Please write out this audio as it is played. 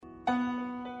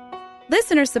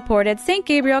Listener-supported St.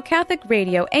 Gabriel Catholic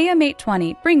Radio AM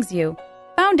 820 brings you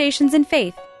Foundations in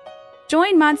Faith.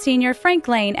 Join Monsignor Frank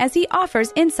Lane as he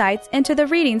offers insights into the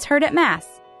readings heard at Mass.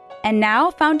 And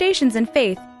now, Foundations in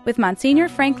Faith with Monsignor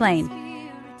Frank Lane.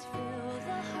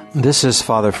 This is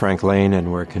Father Frank Lane,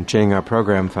 and we're continuing our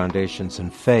program, Foundations in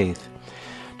Faith.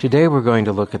 Today we're going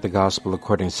to look at the Gospel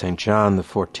according to St. John, the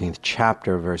 14th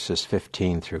chapter, verses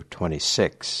 15 through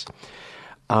 26.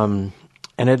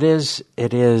 And it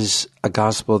is a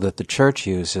gospel that the Church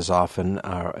uses often,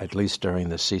 or at least during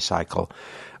the sea cycle,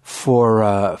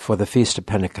 for the Feast of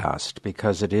Pentecost,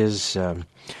 because it is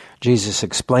Jesus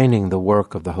explaining the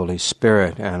work of the Holy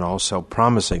Spirit and also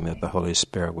promising that the Holy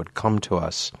Spirit would come to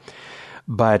us.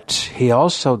 But he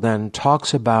also then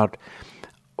talks about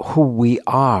who we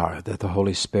are that the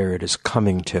Holy Spirit is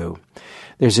coming to.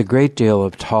 There's a great deal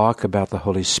of talk about the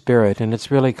Holy Spirit, and it's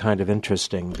really kind of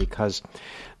interesting because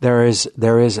there is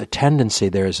a tendency,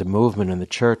 there is a movement in the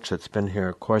Church that's been here,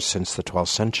 of course, since the 12th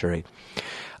century,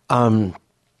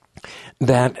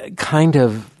 that kind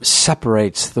of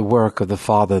separates the work of the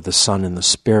Father, the Son, and the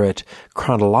Spirit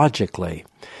chronologically.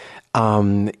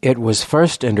 It was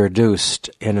first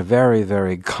introduced in a very,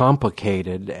 very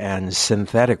complicated and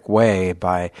synthetic way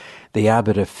by the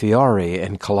abbot of Fiore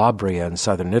in Calabria in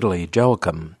southern Italy,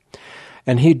 Joachim.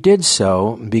 And he did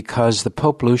so because the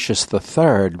Pope Lucius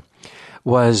III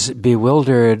was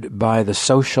bewildered by the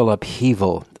social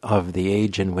upheaval of the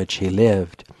age in which he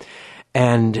lived.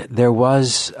 And there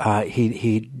was,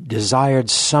 he desired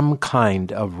some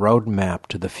kind of roadmap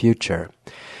to the future.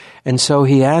 And so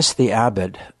he asked the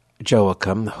abbot,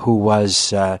 Joachim, who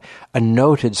was a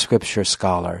noted scripture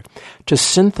scholar, to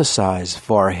synthesize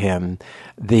for him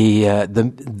the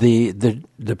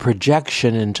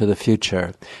projection into the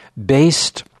future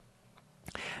based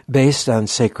on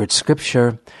sacred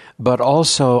scripture, but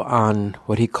also on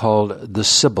what he called the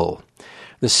Sibyl.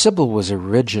 The Sibyl was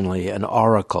originally an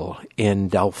oracle in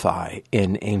Delphi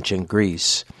in ancient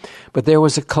Greece, but there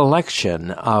was a collection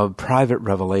of private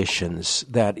revelations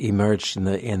that emerged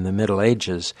in the Middle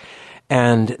Ages,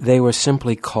 and they were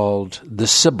simply called the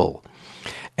Sibyl.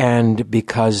 And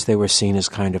because they were seen as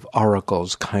kind of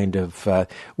oracles,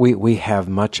 we have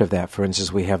much of that. For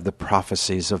instance, we have the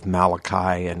prophecies of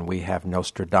Malachi, and we have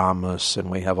Nostradamus, and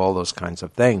we have all those kinds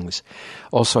of things.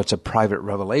 All sorts of private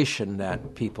revelation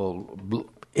that people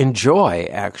enjoy,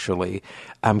 actually,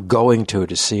 going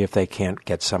to see if they can't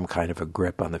get some kind of a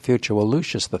grip on the future. Well,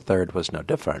 Lucius III was no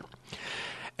different.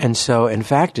 And so, in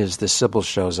fact, as the Sibyl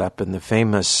shows up in the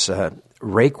famous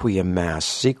Requiem Mass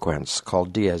sequence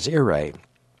called Dies Irae,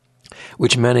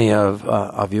 which many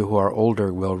of you who are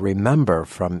older will remember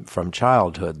from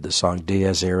childhood, the song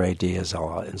Dies Irae, Dies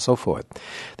Irae, and so forth.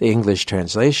 The English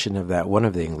translation of that, one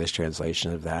of the English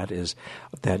translations of that is,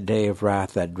 that day of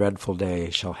wrath, that dreadful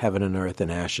day, shall heaven and earth in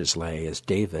ashes lay, as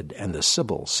David and the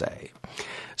Sibyl say.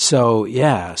 So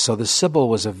the Sibyl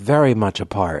was very much a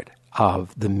part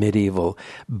of the medieval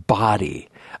body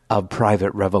of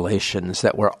private revelations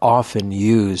that were often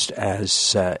used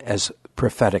as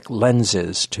prophetic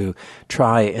lenses to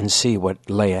try and see what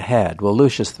lay ahead. Well,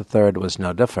 Lucius III was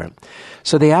no different.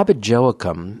 So the abbot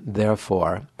Joachim,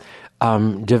 therefore,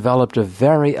 developed a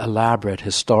very elaborate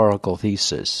historical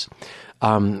thesis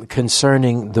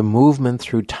concerning the movement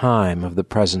through time of the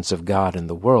presence of God in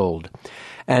the world.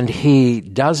 And he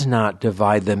does not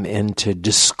divide them into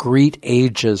discrete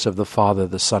ages of the Father,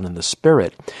 the Son, and the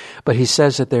Spirit, but he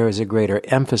says that there is a greater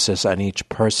emphasis on each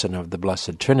person of the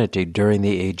Blessed Trinity during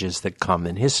the ages that come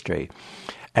in history.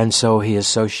 And so he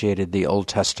associated the Old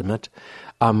Testament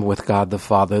with God the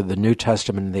Father, the New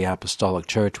Testament and the Apostolic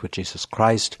Church with Jesus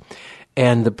Christ,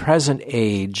 and the present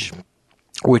age,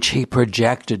 which he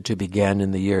projected to begin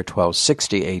in the year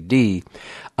 1260 A.D.,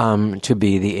 to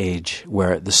be the age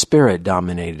where the Spirit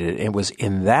dominated. It was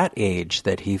in that age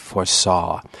that he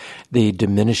foresaw the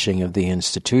diminishing of the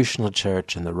institutional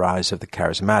church and the rise of the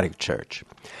charismatic church.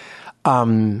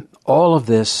 All of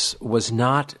this was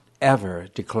not ever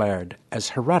declared as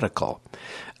heretical.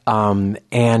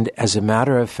 And as a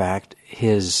matter of fact,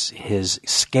 his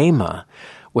schema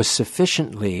was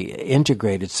sufficiently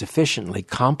integrated, sufficiently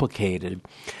complicated,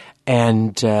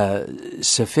 and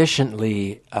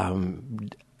sufficiently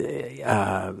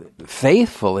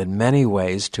faithful in many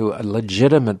ways to a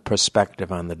legitimate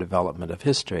perspective on the development of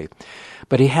history.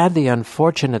 But he had the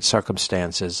unfortunate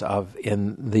circumstances of,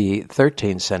 in the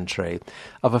 13th century,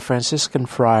 of a Franciscan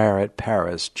friar at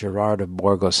Paris, Gerard of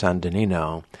Borgo San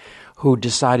Donnino, who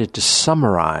decided to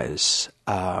summarize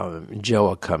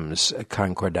Joachim's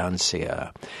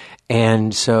Concordancia.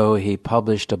 And so he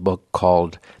published a book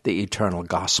called The Eternal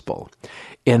Gospel.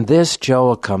 In this,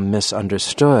 Joachim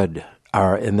misunderstood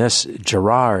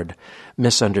Gerard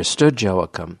misunderstood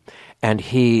Joachim, and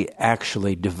he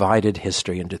actually divided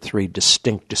history into three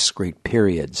distinct, discrete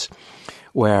periods,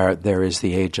 where there is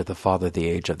the age of the Father, the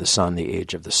age of the Son, the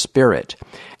age of the Spirit.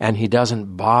 And he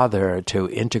doesn't bother to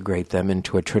integrate them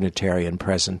into a Trinitarian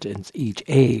present in each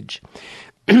age.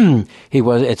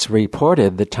 It's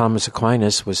reported that Thomas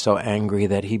Aquinas was so angry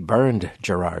that he burned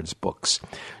Gerard's books.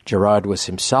 Gerard was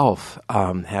himself,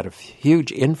 had a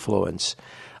huge influence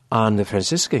on the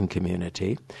Franciscan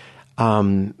community,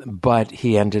 but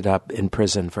he ended up in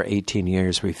prison for 18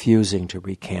 years, refusing to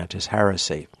recant his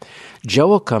heresy.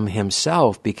 Joachim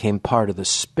himself became part of the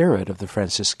spirit of the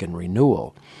Franciscan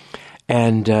renewal.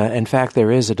 And in fact,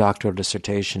 there is a doctoral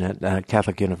dissertation at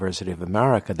Catholic University of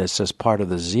America that says part of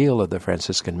the zeal of the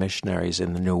Franciscan missionaries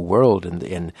in the New World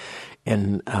in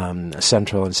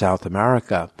Central and South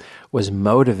America was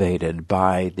motivated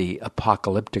by the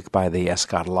apocalyptic, by the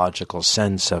eschatological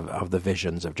sense of the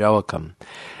visions of Joachim.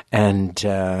 And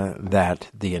that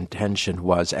the intention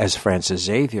was, as Francis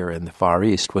Xavier in the Far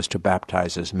East, was to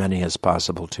baptize as many as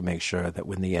possible to make sure that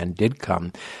when the end did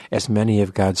come, as many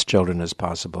of God's children as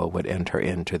possible would enter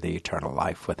into the eternal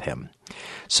life with him.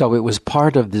 So it was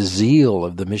part of the zeal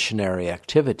of the missionary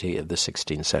activity of the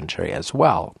 16th century as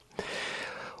well.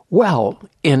 Well,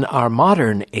 in our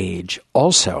modern age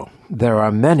also, there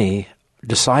are many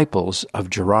disciples of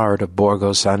Gerard of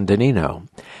Borgo San Donnino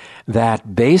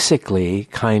that basically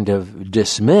kind of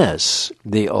dismiss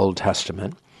the Old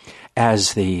Testament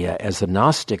as the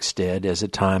Gnostics did, as a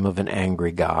time of an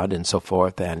angry God and so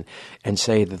forth, and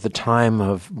say that the time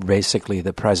of basically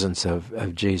the presence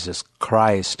of Jesus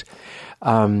Christ,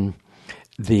 the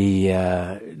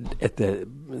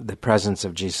presence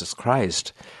of Jesus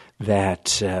Christ,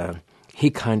 that he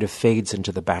kind of fades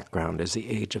into the background as the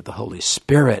age of the Holy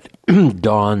Spirit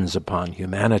dawns upon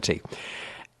humanity.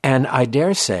 And I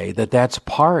dare say that that's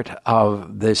part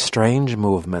of the strange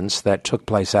movements that took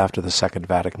place after the Second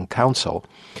Vatican Council,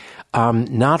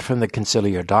 not from the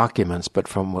conciliar documents, but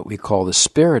from what we call the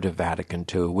spirit of Vatican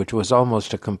II, which was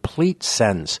almost a complete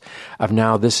sense of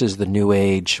now this is the new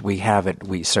age. We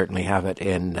certainly have it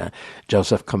in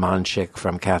Joseph Komanchik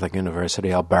from Catholic University,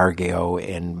 Albergio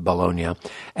in Bologna,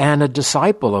 and a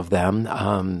disciple of them,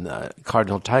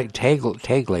 Cardinal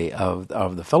Tagle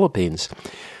of the Philippines,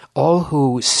 all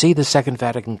who see the Second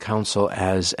Vatican Council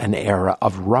as an era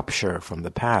of rupture from the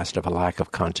past, of a lack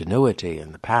of continuity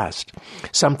in the past,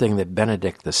 something that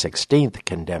Benedict XVI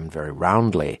condemned very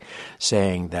roundly,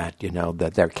 saying that,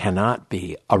 that there cannot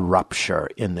be a rupture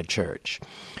in the Church.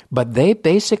 But they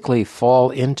basically fall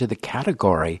into the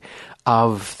category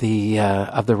of the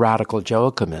radical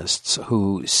Joachimists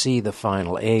who see the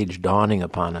final age dawning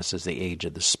upon us as the age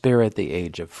of the Spirit, the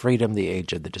age of freedom, the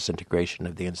age of the disintegration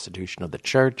of the institution of the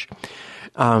Church,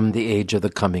 the age of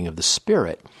the coming of the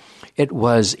Spirit. It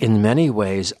was in many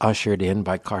ways ushered in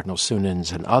by Cardinal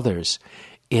Sunens and others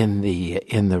in the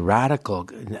radical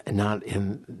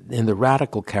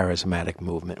charismatic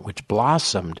movement, which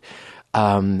blossomed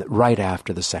right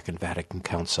after the Second Vatican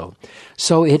Council.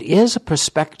 So it is a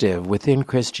perspective within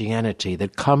Christianity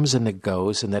that comes and that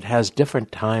goes, and that has different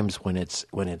times when it's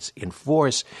in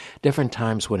force, different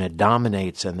times when it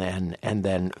dominates and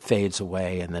then fades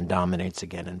away, and then dominates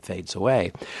again and fades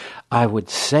away. I would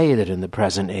say that in the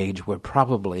present age, we're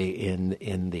probably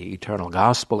in the eternal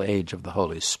gospel age of the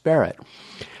Holy Spirit,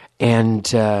 and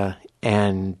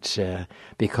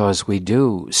because we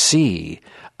do see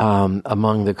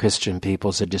among the Christian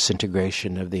peoples a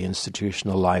disintegration of the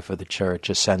institutional life of the Church,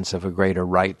 a sense of a greater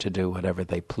right to do whatever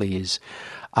they please,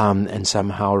 and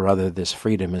somehow or other this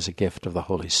freedom is a gift of the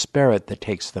Holy Spirit that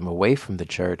takes them away from the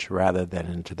Church rather than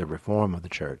into the reform of the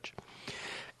Church.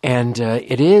 And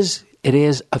it is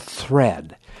a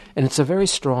thread, and it's a very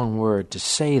strong word to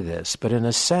say this, but in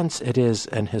a sense it is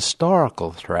an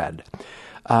historical thread,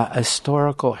 a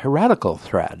historical heretical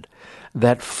thread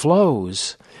that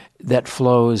flows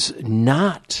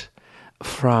not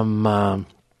from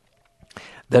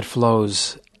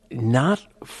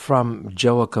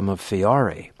Joachim of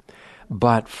Fiore,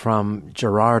 but from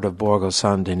Gerard of Borgo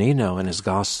San Donnino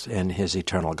and his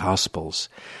Eternal Gospels.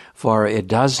 For it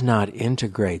does not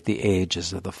integrate the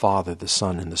ages of the Father, the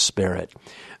Son, and the Spirit,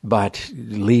 but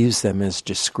leaves them as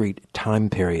discrete time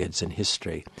periods in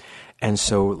history, and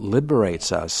so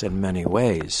liberates us in many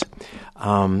ways.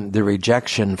 The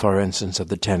rejection, for instance, of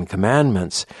the Ten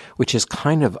Commandments, which is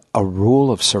kind of a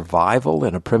rule of survival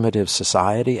in a primitive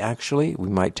society, actually. We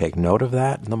might take note of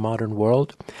that in the modern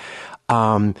world.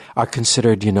 Are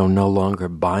considered, no longer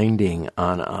binding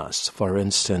on us. For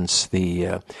instance,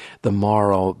 the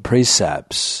moral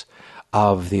precepts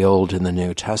of the Old and the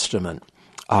New Testament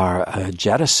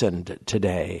jettisoned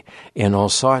today in all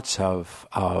sorts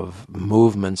of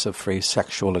movements of free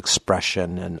sexual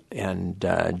expression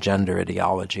and gender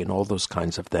ideology and all those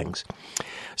kinds of things.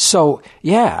 So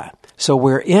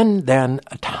we're in then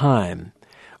a time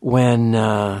when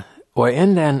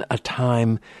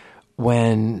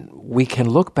we can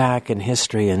look back in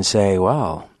history and say,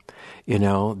 well,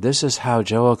 this is how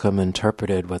Joachim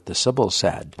interpreted what the Sibyl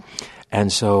said.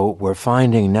 And so we're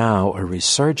finding now a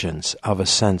resurgence of a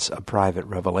sense of private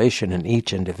revelation in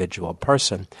each individual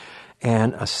person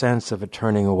and a sense of a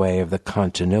turning away of the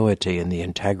continuity and the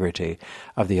integrity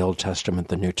of the Old Testament,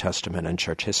 the New Testament, and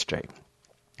church history.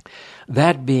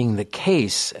 That being the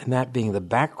case, and that being the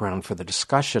background for the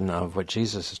discussion of what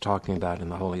Jesus is talking about in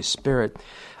the Holy Spirit,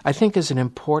 I think is an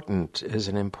important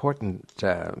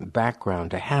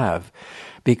background to have,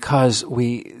 because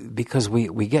we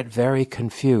get very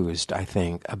confused, I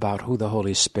think, about who the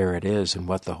Holy Spirit is and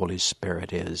what the Holy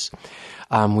Spirit is.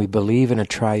 We believe in a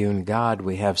triune God.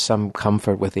 We have some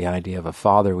comfort with the idea of a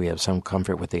Father. We have some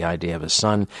comfort with the idea of a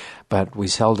Son, but we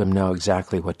seldom know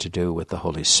exactly what to do with the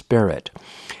Holy Spirit.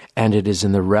 And it is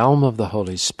in the realm of the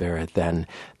Holy Spirit then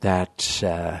that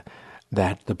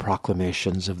the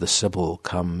proclamations of the Sibyl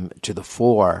come to the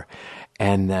fore,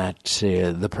 and that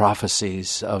the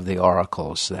prophecies of the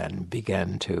oracles then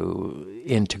begin to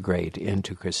integrate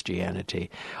into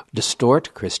Christianity,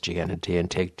 distort Christianity,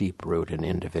 and take deep root in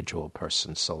individual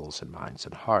persons' souls and minds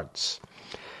and hearts.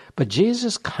 But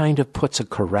Jesus kind of puts a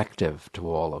corrective to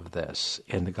all of this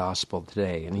in the gospel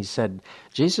today. And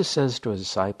Jesus says to his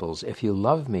disciples, "If you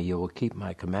love me, you will keep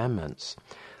my commandments.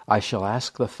 I shall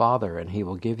ask the Father, and he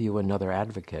will give you another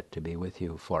advocate to be with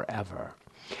you forever."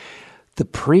 The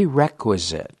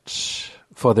prerequisite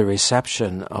for the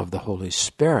reception of the Holy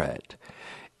Spirit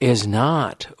is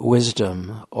not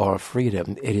wisdom or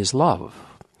freedom, it is love.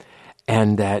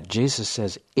 And that Jesus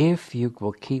says, if you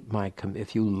love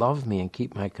me and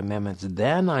keep my commandments,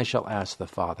 then I shall ask the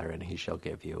Father, and he shall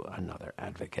give you another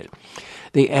advocate.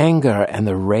 The anger and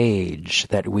the rage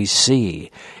that we see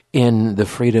in the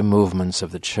freedom movements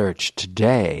of the church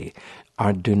today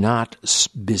do not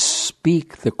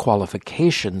bespeak the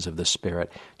qualifications of the Spirit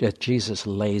that Jesus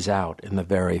lays out in the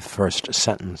very first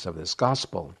sentence of this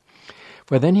gospel.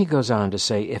 For then he goes on to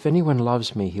say, "If anyone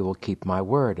loves me, he will keep my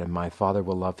word, and my Father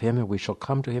will love him, and we shall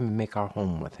come to him and make our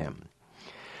home with him."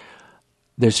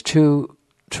 There's two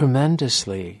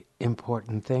tremendously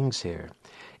important things here.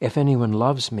 If anyone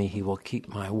loves me, he will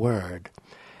keep my word,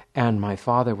 and my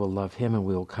Father will love him, and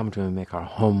we will come to him and make our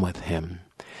home with him.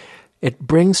 It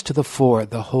brings to the fore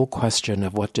the whole question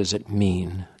of what does it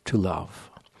mean to love.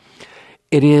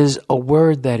 It is a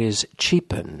word that is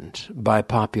cheapened by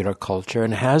popular culture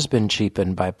and has been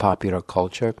cheapened by popular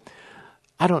culture,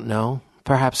 I don't know,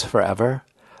 perhaps forever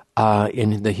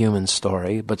in the human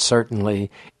story, but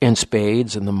certainly in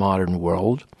spades in the modern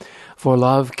world. For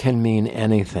love can mean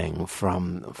anything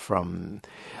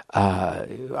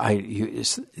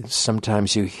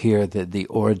sometimes you hear the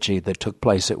orgy that took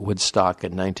place at Woodstock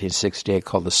in 1968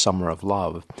 called the Summer of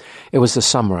Love. It was the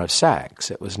summer of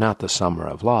sex. It was not the summer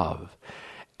of love.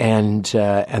 And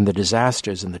the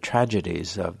disasters and the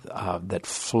tragedies that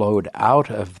flowed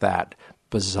out of that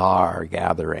bizarre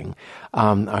gathering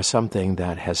are something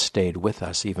that has stayed with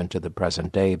us even to the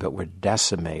present day, but were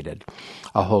decimated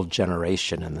a whole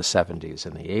generation in the 70s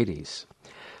and the 80s.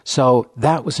 So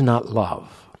that was not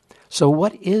love. So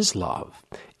what is love?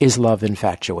 Is love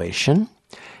infatuation?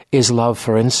 Is love,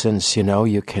 for instance,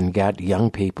 you can get young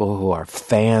people who are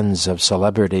fans of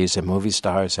celebrities and movie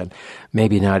stars, and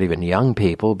maybe not even young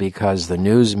people, because the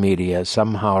news media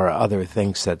somehow or other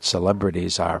thinks that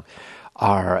celebrities are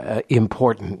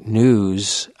important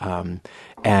news,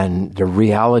 and the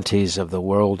realities of the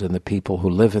world and the people who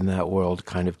live in that world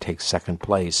kind of take second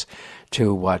place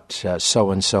to what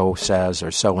so-and-so says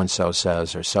or so-and-so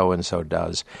says or so-and-so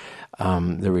does.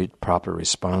 The proper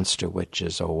response to which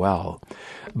is, oh well.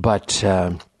 But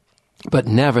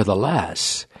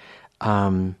nevertheless,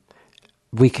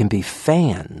 we can be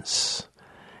fans.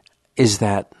 Is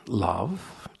that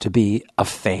love, to be a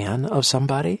fan of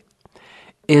somebody?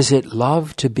 Is it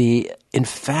love to be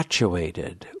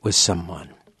infatuated with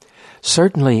someone?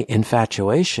 Certainly,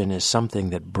 infatuation is something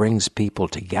that brings people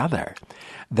together,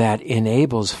 that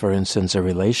enables, for instance, a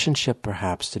relationship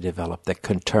perhaps to develop that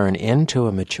can turn into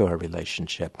a mature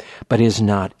relationship, but is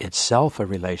not itself a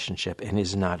relationship and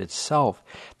is not itself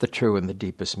the true and the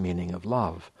deepest meaning of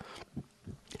love.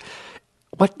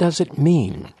 What does it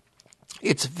mean?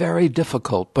 It's very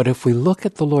difficult, but if we look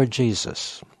at the Lord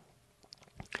Jesus,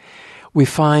 we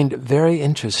find very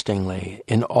interestingly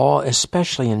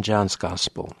especially in John's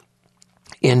Gospel,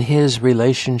 in his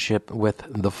relationship with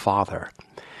the Father,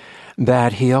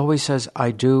 that he always says,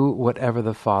 I do whatever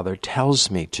the Father tells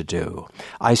me to do.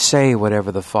 I say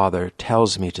whatever the Father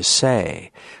tells me to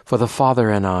say, for the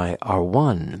Father and I are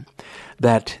one.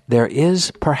 That there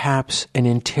is perhaps an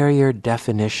interior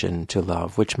definition to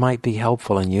love which might be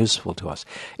helpful and useful to us.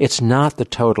 It's not the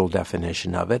total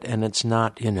definition of it, and it's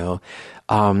not,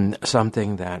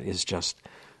 something that is just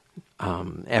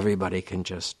everybody can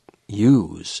just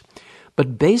use.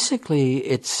 But basically,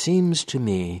 it seems to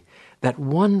me that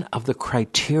one of the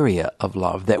criteria of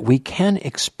love that we can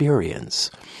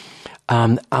experience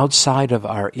outside of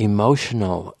our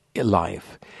emotional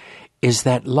life is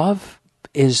that love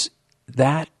is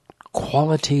that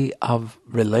quality of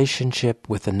relationship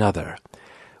with another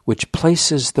which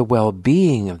places the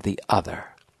well-being of the other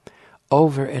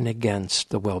over and against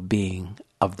the well-being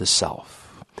of the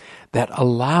self, that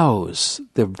allows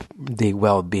the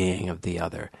well-being of the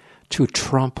other to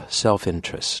trump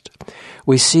self-interest.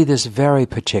 We see this very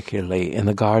particularly in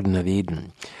the Garden of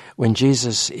Eden, when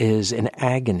Jesus is in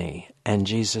agony and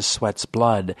Jesus sweats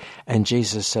blood and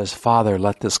Jesus says, Father,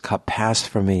 let this cup pass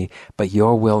from me, but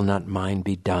your will, not mine,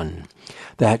 be done.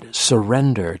 That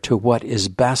surrender to what is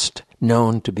best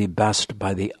known to be best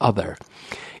by the other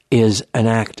is an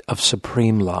act of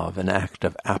supreme love, an act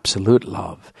of absolute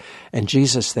love. And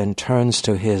Jesus then turns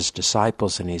to his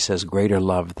disciples and he says, greater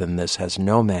love than this has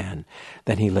no man,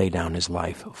 than he lay down his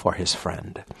life for his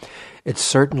friend. It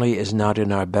certainly is not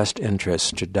in our best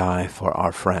interest to die for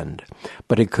our friend,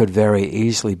 but it could very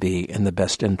easily be in the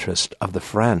best interest of the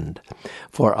friend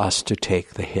for us to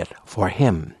take the hit for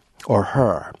him or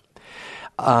her.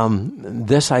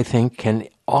 This, I think, can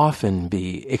often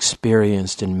be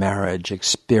experienced in marriage,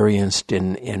 experienced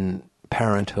in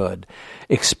parenthood,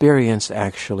 experienced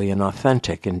actually in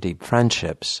authentic and deep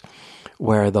friendships,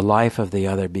 where the life of the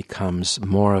other becomes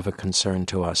more of a concern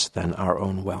to us than our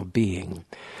own well-being.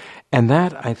 And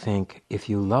that, I think, if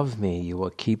you love me, you will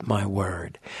keep my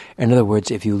word. In other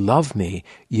words, if you love me,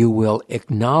 you will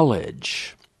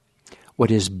acknowledge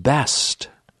what is best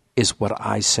is what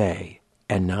I say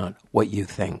and not what you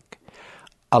think.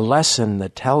 A lesson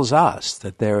that tells us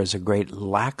that there is a great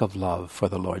lack of love for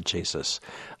the Lord Jesus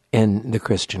in the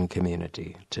Christian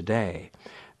community today,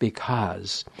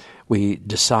 because we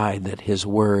decide that his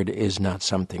word is not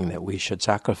something that we should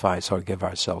sacrifice or give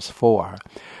ourselves for.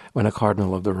 When a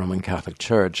cardinal of the Roman Catholic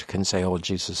Church can say, oh,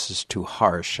 Jesus is too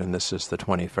harsh and this is the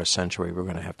 21st century, we're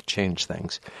going to have to change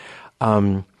things.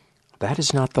 That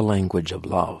is not the language of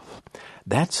love.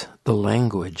 That's the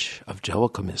language of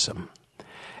Joachimism.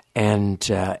 And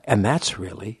that's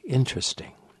really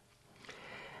interesting.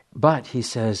 But he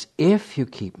says, if you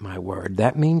keep my word,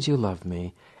 that means you love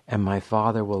me, and my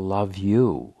Father will love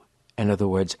you. In other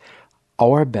words,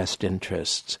 our best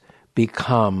interests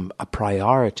become a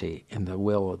priority in the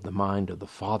will of the mind of the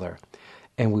Father,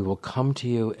 and we will come to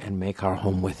you and make our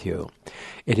home with you.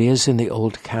 It is in the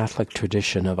old Catholic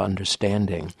tradition of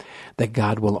understanding that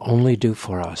God will only do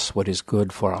for us what is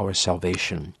good for our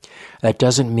salvation. That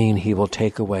doesn't mean he will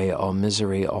take away all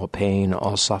misery, all pain,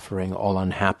 all suffering, all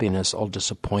unhappiness, all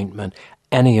disappointment,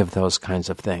 any of those kinds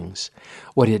of things.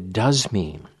 What it does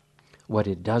mean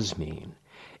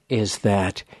is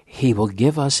that he will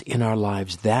give us in our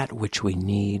lives that which we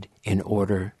need in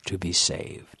order to be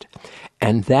saved.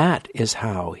 And that is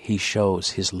how he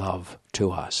shows his love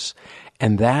to us.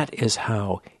 And that is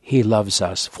how he loves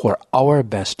us for our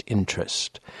best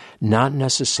interest, not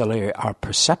necessarily our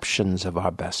perceptions of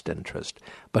our best interest,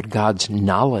 but God's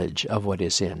knowledge of what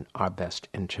is in our best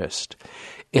interest.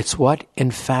 It's what,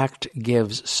 in fact,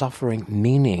 gives suffering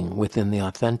meaning within the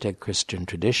authentic Christian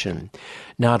tradition.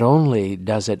 Not only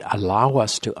does it allow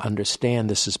us to understand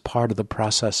this is part of the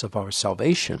process of our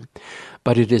salvation,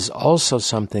 but it is also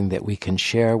something that we can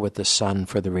share with the Son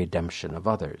for the redemption of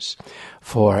others.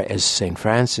 For, as St.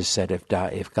 Francis said,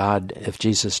 if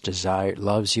Jesus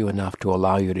loves you enough to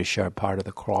allow you to share part of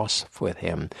the cross with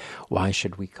him, why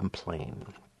should we complain?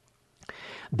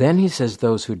 Then he says,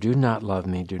 those who do not love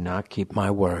me do not keep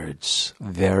my words.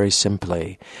 Very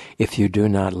simply, if you do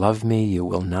not love me, you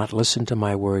will not listen to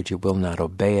my word, you will not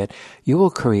obey it. You will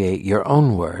create your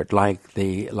own word, like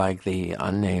the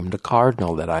unnamed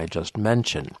cardinal that I just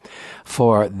mentioned.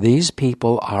 For these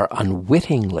people are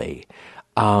unwittingly,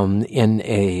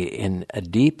 in a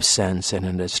deep sense and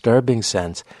in a disturbing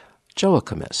sense,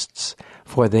 Joachimists.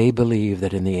 For they believe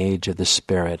that in the age of the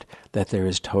Spirit that there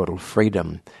is total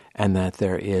freedom, and that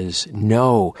there is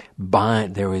no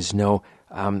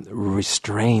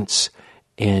restraints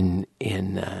in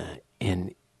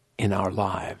our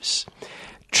lives.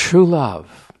 True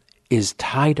love is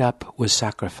tied up with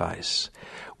sacrifice,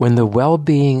 When the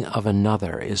well-being of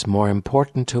another is more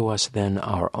important to us than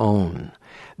our own,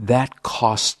 that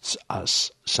costs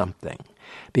us something,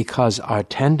 because our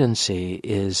tendency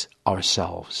is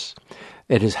ourselves.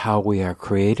 It is how we are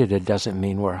created. It doesn't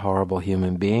mean we're horrible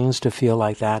human beings to feel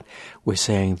like that. We're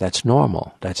saying that's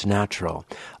normal, that's natural.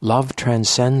 Love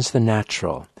transcends the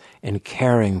natural in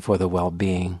caring for the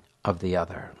well-being of the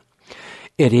other.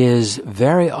 It is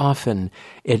very often,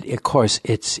 of course,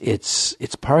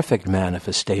 its perfect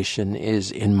manifestation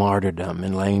is in martyrdom,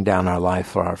 in laying down our life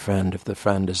for our friend, if the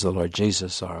friend is the Lord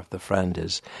Jesus, or if the friend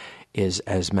is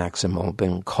as Maximilian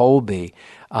Ben Kolbe,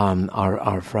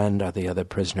 our friend, or the other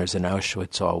prisoners in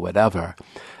Auschwitz, or whatever.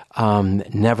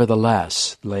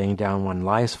 Nevertheless, laying down one's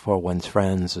life for one's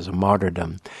friends is a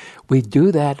martyrdom. We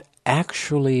do that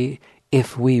actually.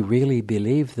 If we really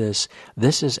believe this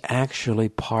is actually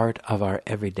part of our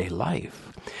everyday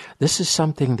life. This is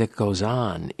something that goes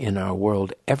on in our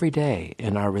world every day,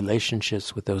 in our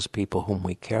relationships with those people whom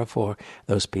we care for,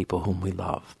 those people whom we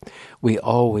love. We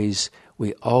always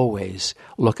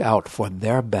look out for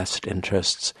their best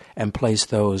interests and place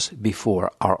those before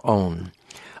our own.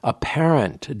 A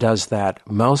parent does that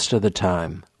most of the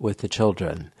time with the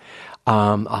children.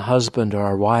 A husband or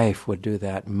a wife would do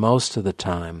that most of the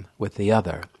time with the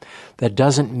other. That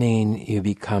doesn't mean you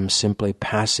become simply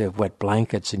passive wet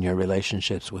blankets in your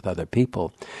relationships with other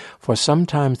people. For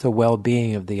sometimes the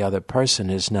well-being of the other person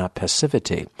is not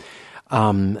passivity.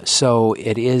 So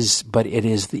it is, but it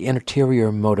is the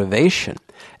interior motivation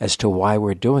as to why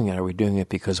we're doing it. Are we doing it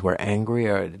because we're angry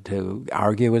or to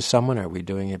argue with someone? Are we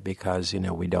doing it because,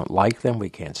 we don't like them, we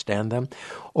can't stand them?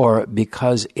 Or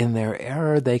because in their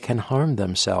error they can harm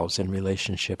themselves in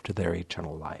relationship to their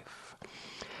eternal life?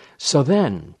 So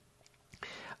then,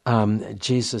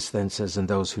 Jesus then says, and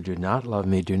those who do not love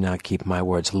me do not keep my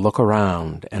words. Look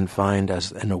around and find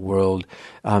us in a world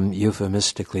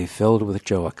euphemistically filled with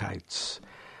Joachites.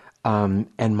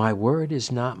 And my word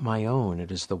is not my own.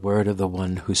 It is the word of the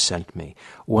one who sent me.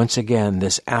 Once again,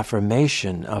 this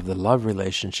affirmation of the love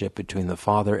relationship between the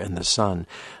Father and the Son.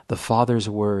 The Father's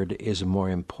word is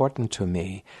more important to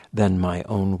me than my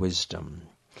own wisdom.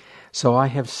 So I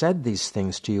have said these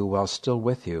things to you while still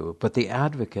with you, but the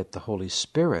Advocate, the Holy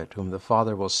Spirit, whom the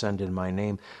Father will send in my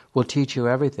name, will teach you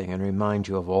everything and remind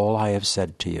you of all I have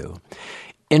said to you.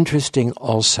 Interesting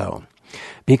also,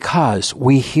 because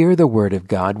we hear the Word of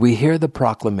God, we hear the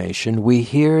proclamation, we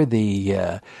hear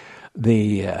the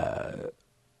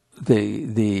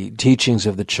teachings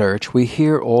of the Church, we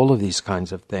hear all of these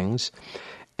kinds of things,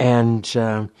 and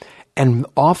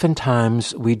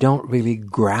oftentimes we don't really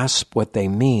grasp what they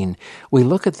mean. We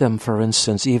look at them, for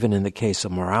instance, even in the case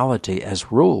of morality,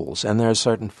 as rules. And there are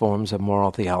certain forms of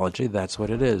moral theology, that's what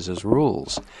it is, as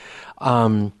rules.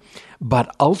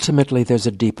 But ultimately there's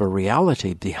a deeper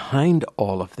reality behind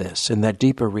all of this. And that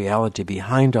deeper reality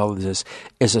behind all of this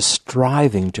is a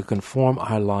striving to conform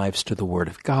our lives to the Word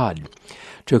of God,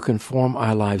 to conform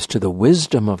our lives to the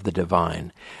wisdom of the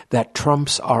divine that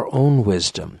trumps our own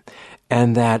wisdom,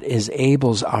 and that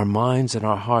enables our minds and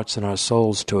our hearts and our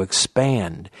souls to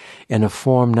expand in a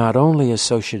form not only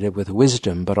associated with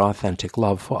wisdom, but authentic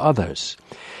love for others.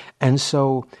 And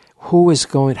so,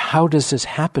 how does this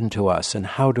happen to us, and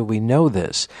how do we know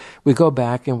this? We go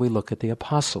back and we look at the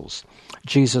apostles.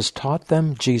 Jesus taught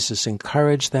them, Jesus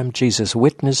encouraged them, Jesus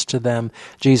witnessed to them,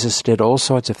 Jesus did all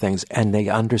sorts of things, and they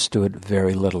understood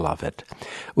very little of it.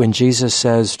 When Jesus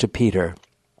says to Peter,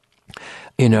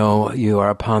 you are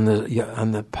upon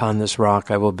this rock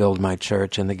I will build my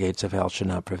church, and the gates of hell shall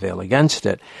not prevail against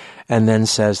it. And then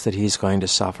says that he's going to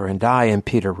suffer and die, and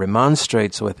Peter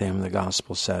remonstrates with him, the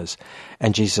gospel says.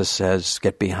 And Jesus says,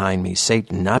 get behind me,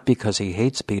 Satan, not because he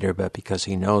hates Peter, but because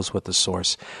he knows what the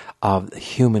source of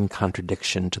human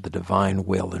contradiction to the divine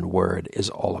will and word is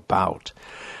all about.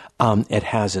 It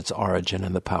has its origin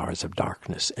in the powers of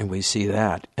darkness, and we see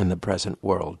that in the present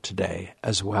world today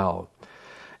as well.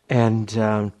 And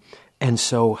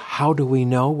so how do we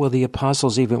know? Well, the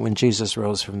apostles, even when Jesus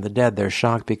rose from the dead, they're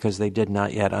shocked because they did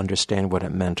not yet understand what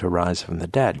it meant to rise from the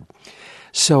dead.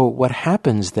 So what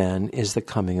happens then is the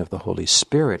coming of the Holy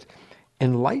Spirit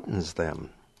enlightens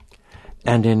them.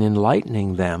 And in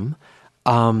enlightening them,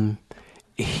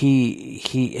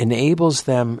 he enables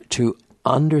them to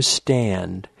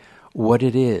understand what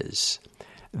it is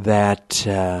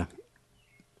that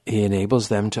he enables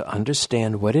them to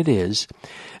understand what it is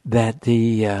that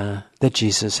that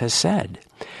Jesus has said.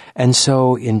 And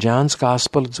so in John's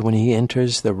Gospel, it's when he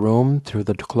enters the room through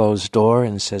the closed door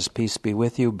and says, peace be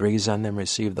with you, breathes on them,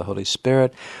 receive the Holy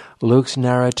Spirit. Luke's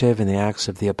narrative in the Acts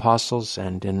of the Apostles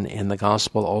and in the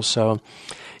Gospel also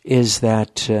is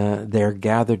that they're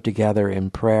gathered together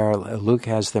in prayer. Luke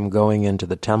has them going into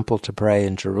the temple to pray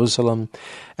in Jerusalem,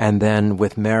 and then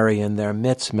with Mary in their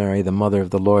midst, Mary, the mother of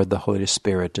the Lord, the Holy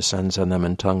Spirit descends on them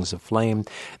in tongues of flame.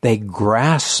 They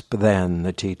grasp then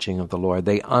the teaching of the Lord.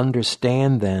 They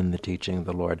understand then the teaching of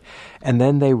the Lord. And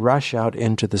then they rush out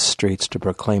into the streets to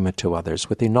proclaim it to others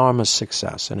with enormous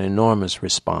success and enormous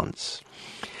response.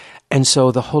 And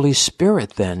so the Holy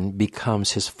Spirit then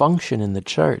becomes, his function in the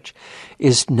church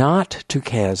is not to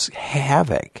cause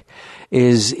havoc,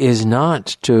 is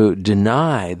not to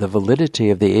deny the validity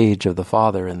of the age of the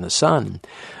Father and the Son,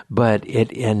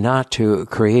 and not to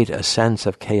create a sense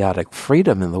of chaotic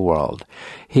freedom in the world.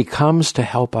 He comes to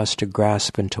help us to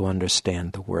grasp and to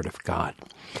understand the Word of God.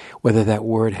 Whether that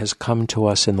word has come to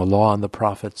us in the law and the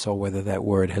prophets, or whether that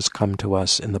word has come to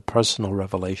us in the personal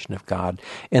revelation of God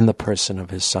in the person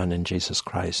of his Son in Jesus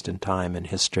Christ in time and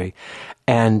history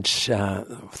and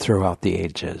throughout the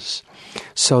ages.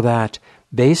 So that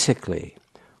basically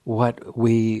what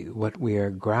we are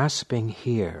grasping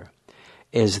here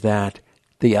is that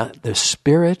the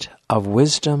spirit of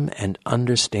wisdom and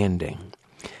understanding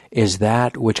is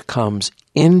that which comes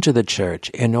into the church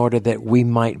in order that we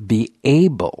might be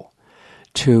able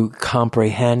to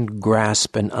comprehend,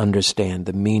 grasp, and understand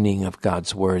the meaning of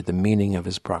God's Word, the meaning of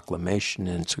His proclamation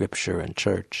in Scripture and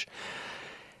church.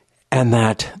 And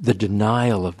that the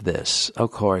denial of this,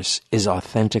 of course, is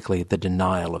authentically the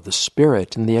denial of the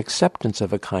Spirit and the acceptance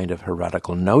of a kind of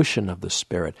heretical notion of the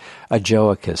Spirit, a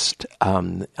Joachist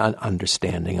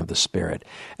understanding of the Spirit,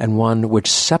 and one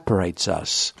which separates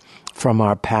us from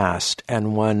our past,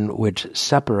 and one which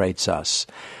separates us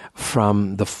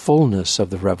from the fullness of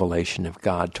the revelation of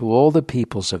God to all the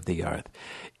peoples of the earth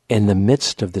in the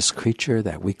midst of this creature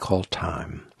that we call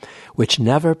time, which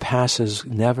never passes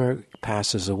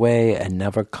away and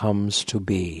never comes to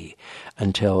be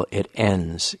until it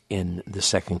ends in the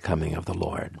second coming of the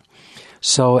Lord.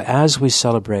 So as we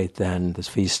celebrate then the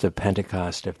Feast of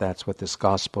Pentecost, if that's what this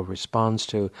gospel responds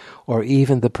to, or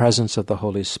even the presence of the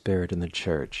Holy Spirit in the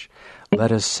church,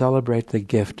 let us celebrate the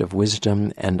gift of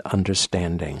wisdom and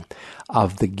understanding,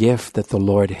 of the gift that the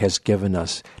Lord has given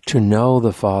us to know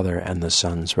the Father and the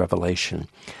Son's revelation,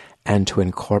 and to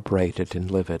incorporate it and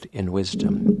live it in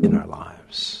wisdom in our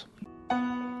lives.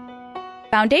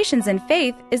 Foundations in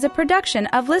Faith is a production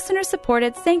of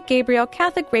listener-supported St. Gabriel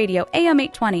Catholic Radio AM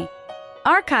 820.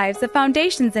 Archives of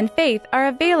Foundations in Faith are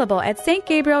available at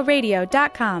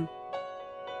stgabrielradio.com.